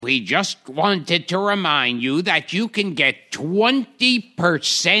We just wanted to remind you that you can get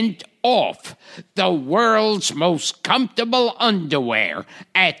 20% off the world's most comfortable underwear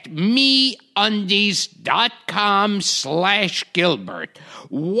at meundies.com/Gilbert.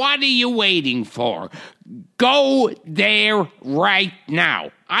 What are you waiting for? Go there right now.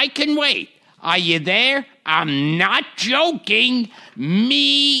 I can wait. Are you there? I'm not joking.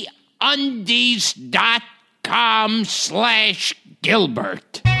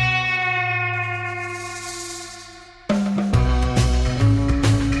 meundies.com/Gilbert.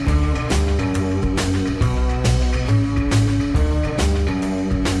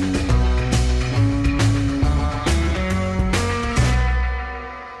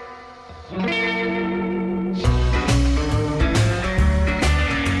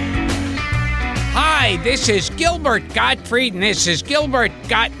 Hi, this is Gilbert Gottfried, and this is Gilbert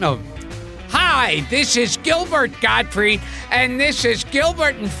Hi, this is Gilbert Gottfried, and this is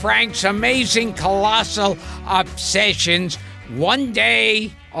Gilbert and Frank's amazing colossal obsessions. One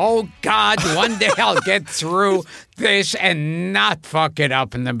day, oh God, one day I'll get through this and not fuck it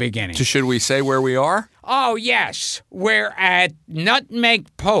up in the beginning. So should we say where we are? Oh, yes. We're at Nutmeg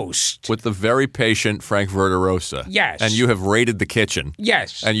Post. With the very patient Frank Verderosa. Yes. And you have raided the kitchen.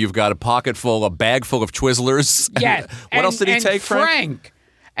 Yes. And you've got a bag full of Twizzlers. Yes. What else did he take, Frank?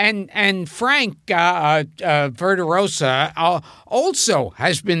 And Frank Verderosa also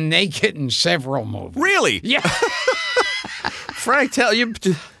has been naked in several movies. Really? Yeah. Frank, you've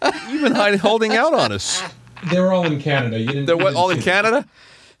been holding out on us. They're all in Canada. They're all in Canada?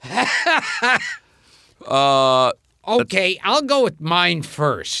 Okay, I'll go with mine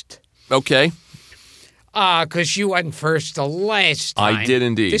first. Okay. Because you went first the last time. I did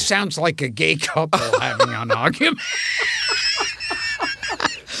indeed. This sounds like a gay couple having an argument.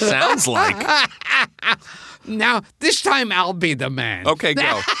 Sounds like. Now, this time I'll be the man. Okay,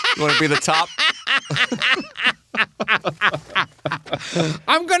 go. You want to be the top?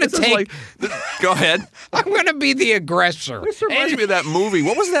 I'm going to take... Go ahead. I'm going to be the aggressor. This reminds me of that movie.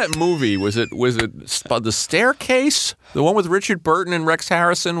 What was that movie? Was it The Staircase? The one with Richard Burton and Rex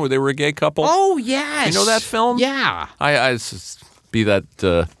Harrison where they were a gay couple? Oh, yes. You know that film? Yeah. I be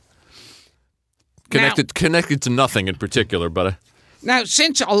that connected to nothing in particular, but... Now,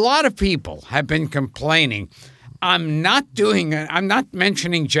 since a lot of people have been complaining, I'm not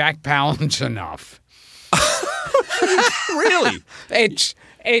mentioning Jack Palance enough. Really? It's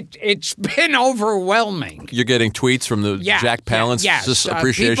been overwhelming. You're getting tweets from the Jack Palance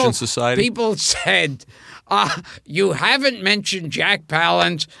Appreciation Society? People said, you haven't mentioned Jack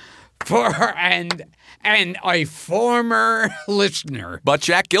Palance and a former listener. But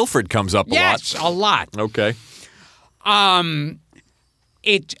Jack Guilford comes up a lot. Yes, a lot. Okay. I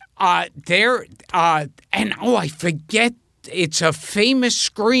forget, it's a famous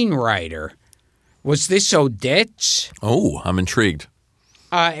screenwriter. Was this Odette's? Oh, I'm intrigued.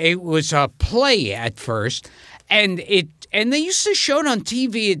 It was a play at first, and they used to show it on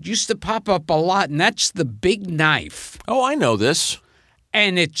TV. It used to pop up a lot, and that's The Big Knife. Oh, I know this.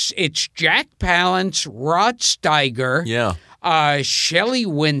 And it's Jack Palance, Rod Steiger, Shelley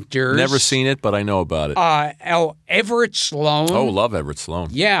Winters. Never seen it, but I know about it. Everett Sloan. Oh, love Everett Sloan.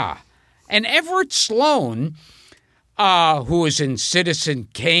 Yeah, and Everett Sloan, who was in Citizen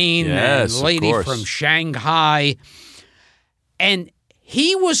Kane and Lady from Shanghai, and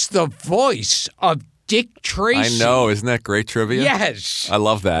he was the voice of Dick Tracy. I know, isn't that great trivia? Yes, I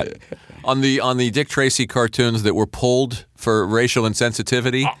love that. On the Dick Tracy cartoons that were pulled for racial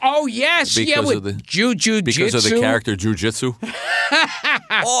insensitivity. Oh yes, because of the Jujitsu. Because of the character Jujitsu.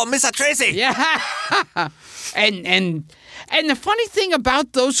 Oh, Mr. Tracy. Yeah, and the funny thing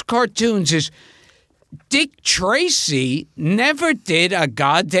about those cartoons is Dick Tracy never did a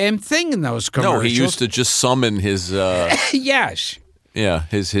goddamn thing in those commercials. No, he used to just summon his... yes. Yeah,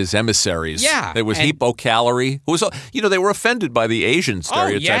 his emissaries. Yeah. There was Hypocalorie. Who was, they were offended by the Asian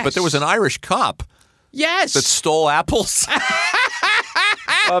stereotype, yes. but there was an Irish cop Yes. that stole apples.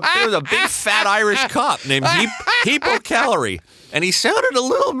 There was a big fat Irish cop named Hypocalorie, and he sounded a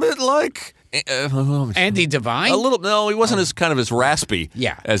little bit like... Andy Devine? A little. No, he wasn't as kind of as raspy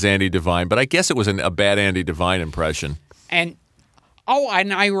as Andy Devine, but I guess it was a bad Andy Devine impression. And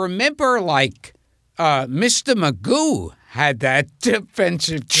I remember Mr. Magoo had that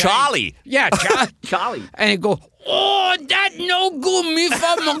defensive Charlie. Yeah, Charlie. And he'd go, oh, that no good me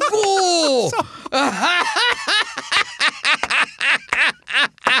for Magoo.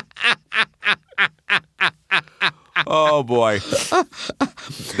 Oh, boy.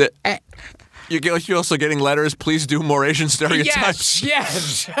 You're also getting letters. Please do more Asian stereotypes.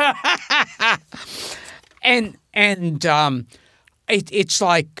 Yes. And it's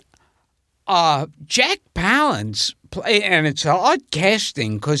like Jack Palance, and it's an odd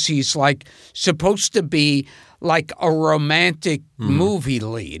casting because he's like supposed to be like a romantic movie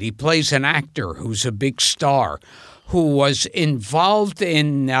lead. He plays an actor who's a big star who was involved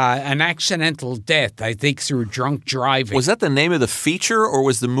in an accidental death, I think, through drunk driving. Was that the name of the feature, or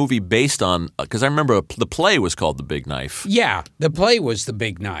was the movie based on? Because I remember the play was called The Big Knife. Yeah, the play was The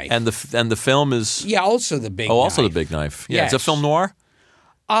Big Knife, and the film is also The Big Knife. Oh, also The Big Knife. Yeah, yes. It's a film noir.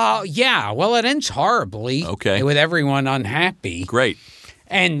 Yeah. Well, it ends horribly. Okay. With everyone unhappy. Great.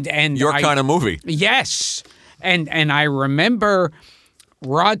 And your kind of movie. Yes, and I remember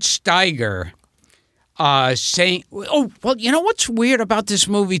Rod Steiger. Saying, oh, well, you know what's weird about this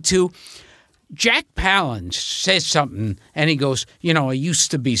movie, too? Jack Palance says something, and he goes, I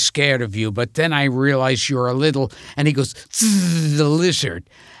used to be scared of you, but then I realized you're a little, and he goes, the lizard.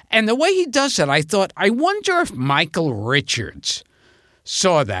 And the way he does it, I thought, I wonder if Michael Richards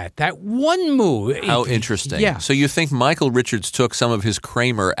saw that one move. How interesting. Yeah. So you think Michael Richards took some of his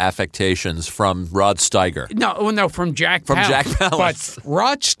Kramer affectations from Rod Steiger? No, from Jack Palance. From Jack Palance. But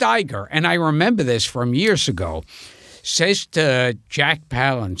Rod Steiger, and I remember this from years ago, says to Jack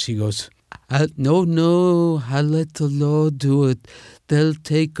Palance, he goes, no, I let the law do it. They'll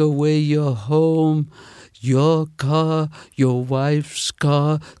take away your home, your car, your wife's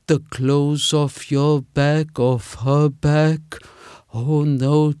car, the clothes off your back, off her back. Oh,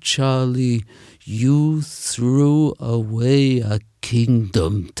 no, Charlie, you threw away a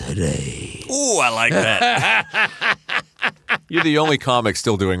kingdom today. Ooh, I like that. You're the only comic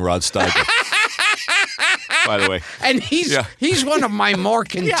still doing Rod Steiger, by the way. And he's one of my more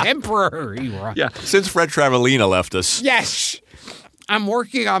contemporary. Yeah, since Fred Travalena left us. Yes. I'm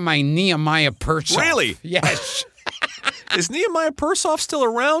working on my Nehemiah Persoff. Really? Yes. Is Nehemiah Persoff still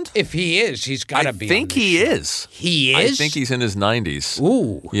around? If he is, he's got to be. I think he is. He is? I think he's in his 90s.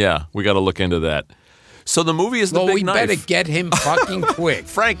 Ooh. Yeah, we got to look into that. So the movie is The Big Knife. Well, we better get him fucking quick.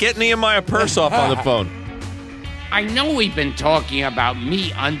 Frank, get Nehemiah Persoff on the phone. I know we've been talking about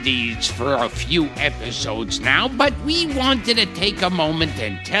MeUndies for a few episodes now, but we wanted to take a moment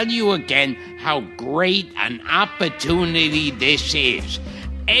and tell you again how great an opportunity this is.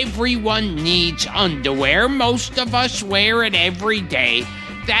 Everyone needs underwear. Most of us wear it every day.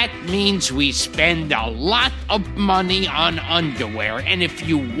 That means we spend a lot of money on underwear. And if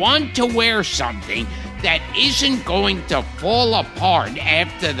you want to wear something that isn't going to fall apart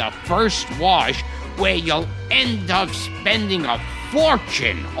after the first wash, where you'll end up spending a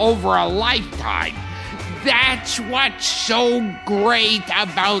fortune over a lifetime, that's what's so great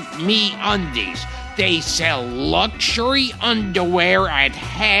about MeUndies. They sell luxury underwear at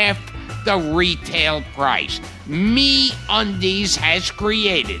half the retail price. MeUndies has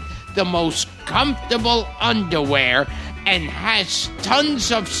created the most comfortable underwear and has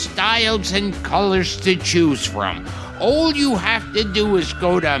tons of styles and colors to choose from. All you have to do is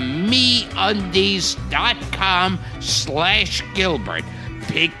go to MeUndies.com/Gilbert.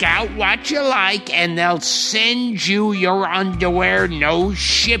 Pick out what you like, and they'll send you your underwear, no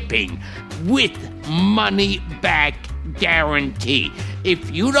shipping, with money-back guarantee.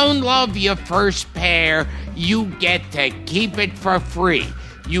 If you don't love your first pair, you get to keep it for free.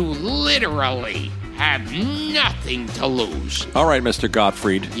 You literally have nothing to lose. All right, Mr.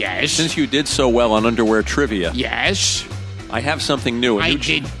 Gottfried. Yes? Since you did so well on underwear trivia, Yes? I have something new. I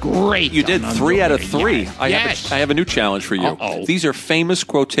did great. You did 3 out of 3. Yes. I have a new challenge for you. Uh-oh. These are famous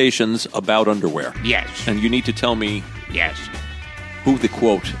quotations about underwear. Yes. And you need to tell me Yes. who the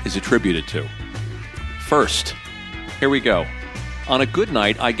quote is attributed to. First, here we go. On a good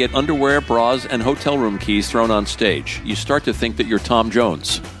night, I get underwear, bras, and hotel room keys thrown on stage. You start to think that you're Tom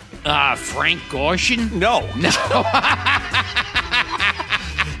Jones. Frank Gorshin? No. No.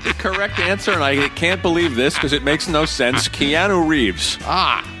 The correct answer, and I can't believe this because it makes no sense, Keanu Reeves.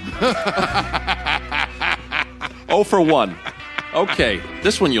 0 for 1. Okay,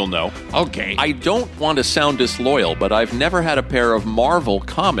 this one you'll know. Okay. I don't want to sound disloyal, but I've never had a pair of Marvel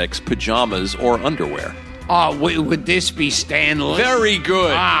Comics pajamas or underwear. Would this be Stan Lee? Very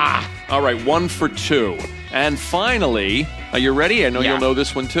good. All right, 1 for 2. And finally, are you ready? I know Yeah. you'll know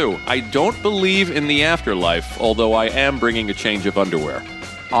this one too. I don't believe in the afterlife, although I am bringing a change of underwear.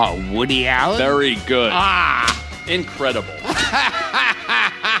 Woody Allen? Very good. Incredible.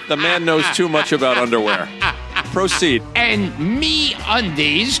 The man knows too much about underwear. Proceed. And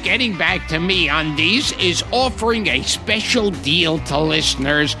MeUndies, getting back to MeUndies, is offering a special deal to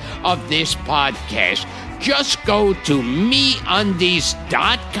listeners of this podcast. Just go to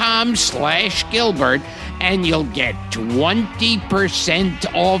MeUndies.com/Gilbert and you'll get 20%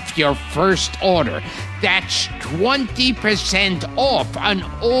 off your first order. That's 20% off an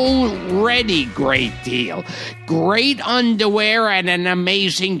already great deal. Great underwear at an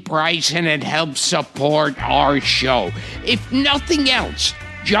amazing price, and it helps support our show. If nothing else,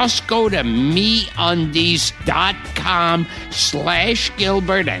 just go to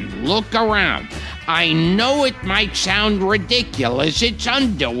meundies.com/Gilbert and look around. I know it might sound ridiculous. It's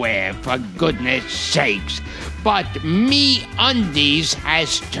underwear, for goodness sakes. But MeUndies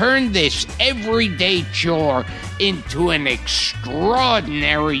has turned this everyday chore into an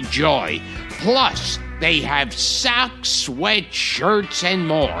extraordinary joy. Plus, they have socks, sweatshirts, and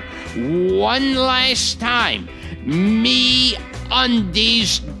more. One last time,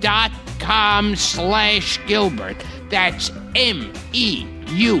 MeUndies.com/Gilbert. That's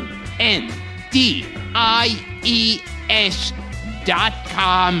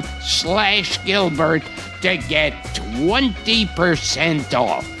MEUNDIES.com/Gilbert to get 20%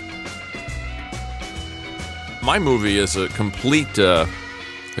 off. My movie is a complete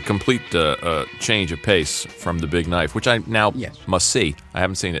change of pace from The Big Knife, which I now must see. I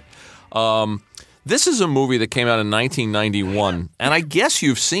haven't seen it. This is a movie that came out in 1991, and I guess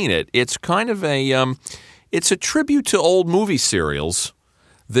you've seen it. It's kind of it's a tribute to old movie serials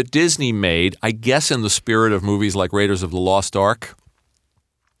that Disney made, I guess in the spirit of movies like Raiders of the Lost Ark.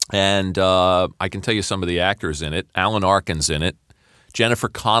 And I can tell you some of the actors in it. Alan Arkin's in it. Jennifer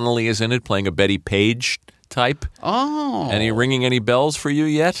Connelly is in it, playing a Betty Page type. Oh. Ringing any bells for you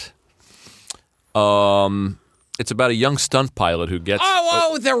yet? It's about a young stunt pilot who gets...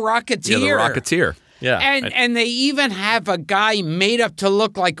 the Rocketeer. Yeah, the Rocketeer. Yeah. And they even have a guy made up to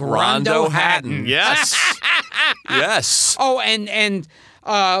look like Rondo Hatton. Yes. Yes. Oh, and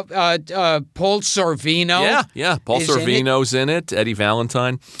Paul Sorvino. Yeah. Paul Sorvino's in it. Eddie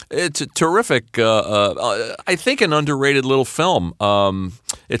Valentine. It's a terrific, I think, an underrated little film.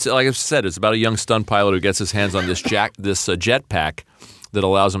 It's like I said, it's about a young stunt pilot who gets his hands on this jetpack that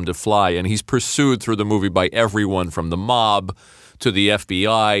allows him to fly, and he's pursued through the movie by everyone from the mob to the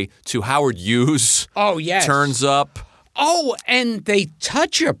FBI to Howard Hughes. Oh, yes. Turns up. Oh, and they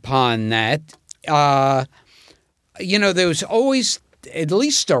touch upon that. There was always at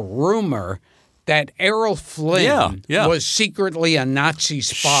least a rumor that Errol Flynn was secretly a Nazi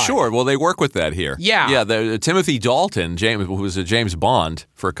spy. Sure. Well, they work with that here. Yeah. Yeah. Timothy Dalton, who was a James Bond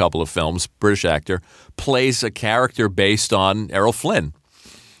for a couple of films, British actor, plays a character based on Errol Flynn.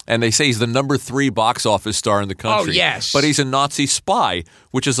 And they say he's the number 3 box office star in the country. Oh, yes. But he's a Nazi spy,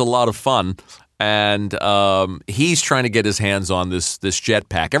 which is a lot of fun. And he's trying to get his hands on this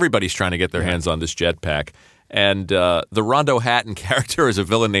jetpack. Everybody's trying to get their hands on this jetpack. And the Rondo Hatton character is a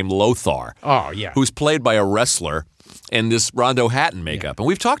villain named Lothar. Oh, yeah. Who's played by a wrestler in this Rondo Hatton makeup. And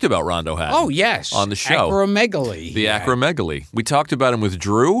we've talked about Rondo Hatton. Oh, yes. On the show. Acromegaly. The acromegaly. We talked about him with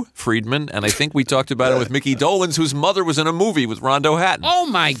Drew Friedman, and I think we talked about him with Mickey Dolenz, whose mother was in a movie with Rondo Hatton. Oh,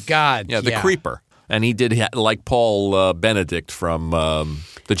 my God. Yeah, The Creeper. And he did like Paul Benedict from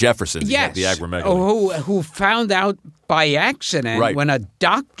The Jeffersons. Yes. The acromegaly. Who found out by accident when a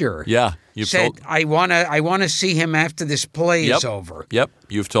doctor said, I want to see him after this play is over. Yep.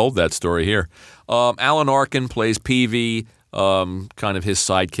 You've told that story here. Alan Arkin plays Peavy, kind of his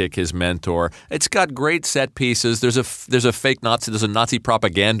sidekick, his mentor. It's got great set pieces. There's a fake Nazi. There's a Nazi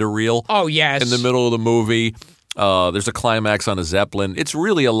propaganda reel. Oh, yes. In the middle of the movie. There's a climax on a Zeppelin. It's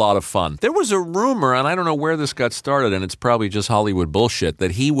really a lot of fun. There was a rumor, and I don't know where this got started, and it's probably just Hollywood bullshit,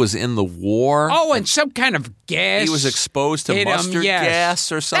 that he was in the war. Oh, and some kind of gas. He was exposed to mustard gas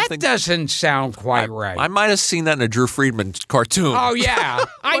or something. That doesn't sound quite right. I might have seen that in a Drew Friedman cartoon. Oh, yeah.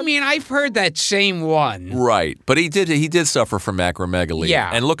 I mean, I've heard that same one. Right. But he did suffer from acromegaly.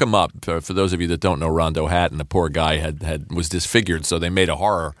 Yeah. And look him up. For those of you that don't know Rondo Hatton, the poor guy was disfigured, so they made a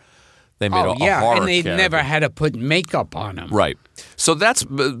horror. They made a horror and they character. never had to put makeup on him. Right. So that's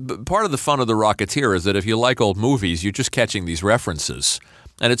part of the fun of The Rocketeer is that if you like old movies, you're just catching these references.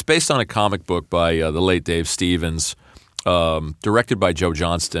 And it's based on a comic book by the late Dave Stevens, directed by Joe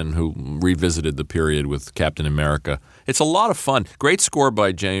Johnston, who revisited the period with Captain America. It's a lot of fun. Great score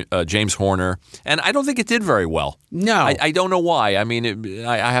by James Horner. And I don't think it did very well. No. I don't know why. I mean,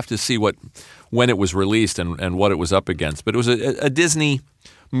 I have to see when it was released and what it was up against. But it was a Disney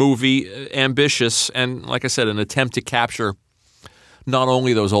movie, ambitious, and like I said, an attempt to capture not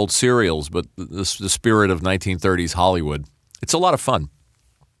only those old serials, but the spirit of 1930s Hollywood. It's a lot of fun.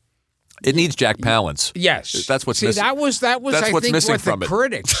 It needs Jack Palance. Yes. That's what's missing. That was I think, what the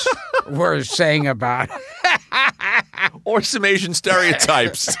critics were saying about it. Or some Asian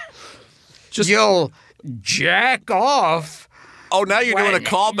stereotypes. You'll jack off. Oh, now you're doing a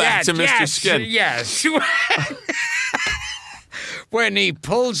callback to Mr. Skin. Yes. When he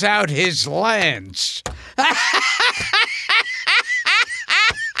pulls out his lance.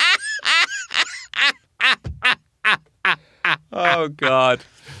 Oh, God.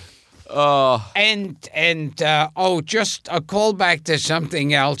 And just a callback to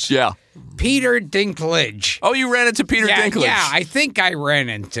something else. Yeah. Peter Dinklage. Oh, you ran into Peter Dinklage. Yeah, I think I ran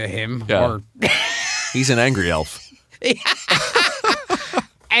into him. Yeah. He's an angry elf.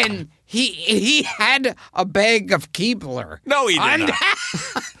 And he had a bag of Keebler. No, he did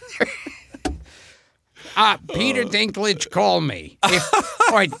not. Peter Dinklage, call me.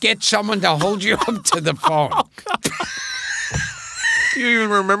 Or get someone to hold you up to the phone. Do you even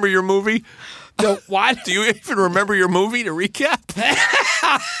remember your movie? The what? Do you even remember your movie to recap?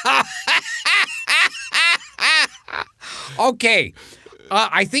 Okay.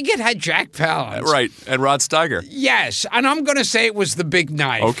 I think it had Jack Palance. Right, and Rod Steiger. Yes, and I'm going to say it was The Big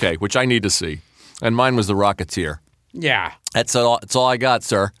Knife. Okay, which I need to see. And mine was The Rocketeer. Yeah. That's all I got,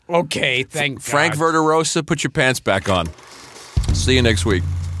 sir. Okay, thank God. Frank Verderosa, put your pants back on. See you next week.